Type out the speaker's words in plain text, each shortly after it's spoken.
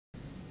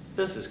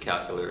This is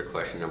calculator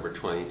question number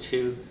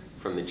 22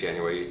 from the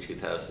January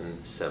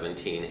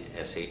 2017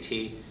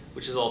 SAT,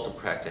 which is also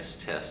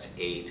practice test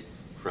 8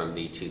 from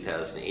the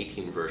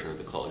 2018 version of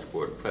the College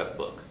Board Prep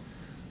Book.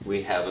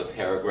 We have a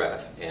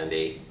paragraph and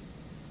a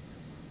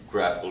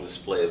graphical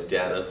display of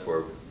data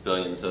for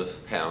billions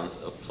of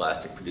pounds of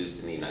plastic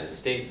produced in the United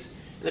States.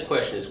 And the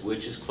question is,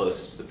 which is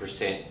closest to the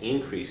percent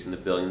increase in the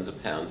billions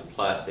of pounds of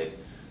plastic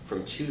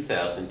from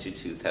 2000 to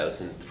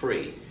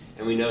 2003?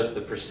 And we notice the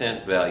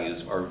percent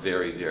values are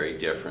very, very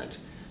different.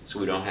 So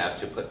we don't have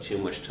to put too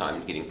much time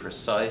in getting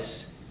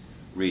precise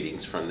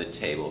readings from the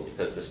table,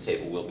 because this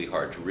table will be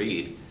hard to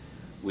read.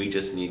 We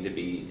just need to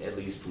be at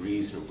least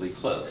reasonably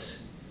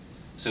close.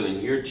 So in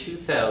year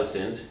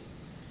 2000,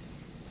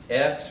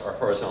 X, our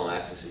horizontal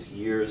axis, is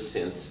years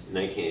since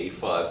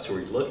 1985, so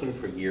we're looking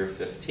for year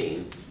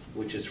 15,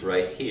 which is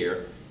right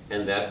here,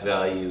 and that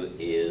value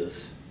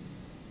is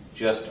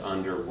just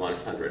under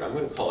 100. I'm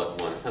going to call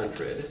it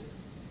 100.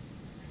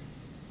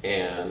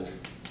 And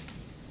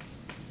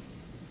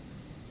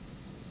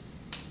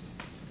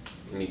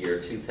in the year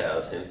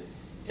 2000,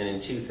 and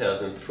in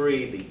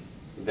 2003,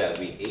 that would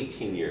be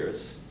 18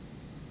 years,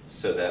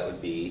 so that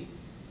would be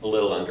a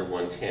little under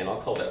 110.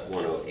 I'll call that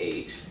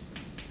 108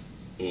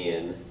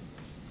 in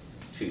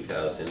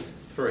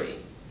 2003.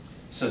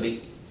 So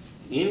the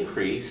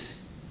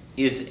increase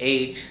is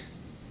 8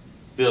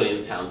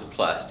 billion pounds of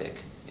plastic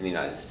in the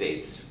United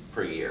States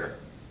per year,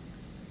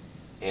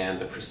 and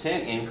the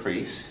percent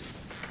increase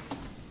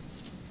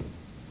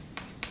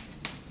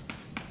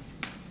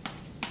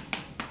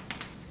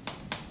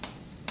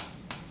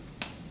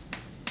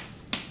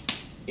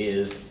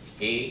is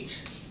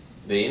 8,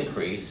 the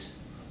increase,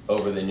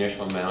 over the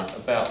initial amount,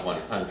 about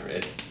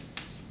 100,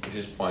 which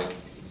is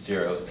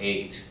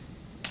 0.08,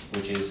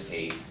 which is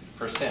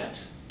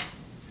 8%.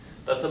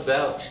 That's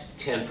about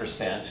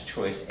 10%.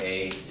 Choice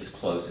A is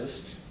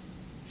closest.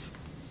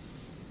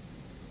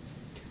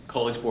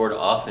 College Board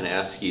often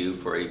asks you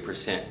for a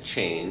percent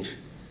change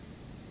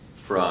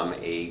from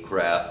a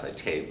graph, a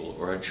table,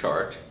 or a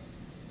chart.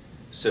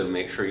 So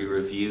make sure you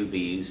review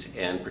these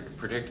and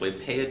particularly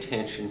pay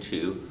attention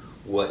to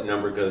what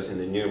number goes in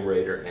the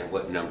numerator and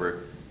what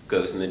number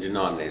goes in the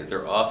denominator.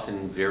 They're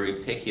often very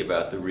picky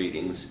about the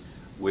readings,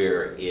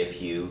 where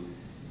if you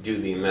do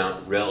the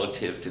amount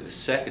relative to the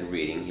second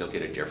reading, you'll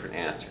get a different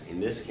answer. In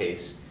this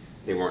case,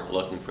 they weren't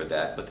looking for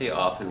that, but they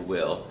often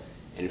will.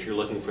 And if you're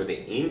looking for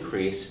the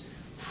increase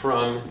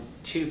from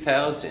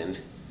 2000,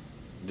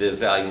 the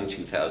value in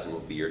 2000 will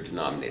be your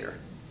denominator.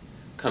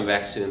 Come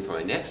back soon for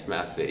my next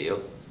math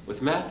video.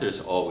 With math,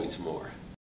 there's always more.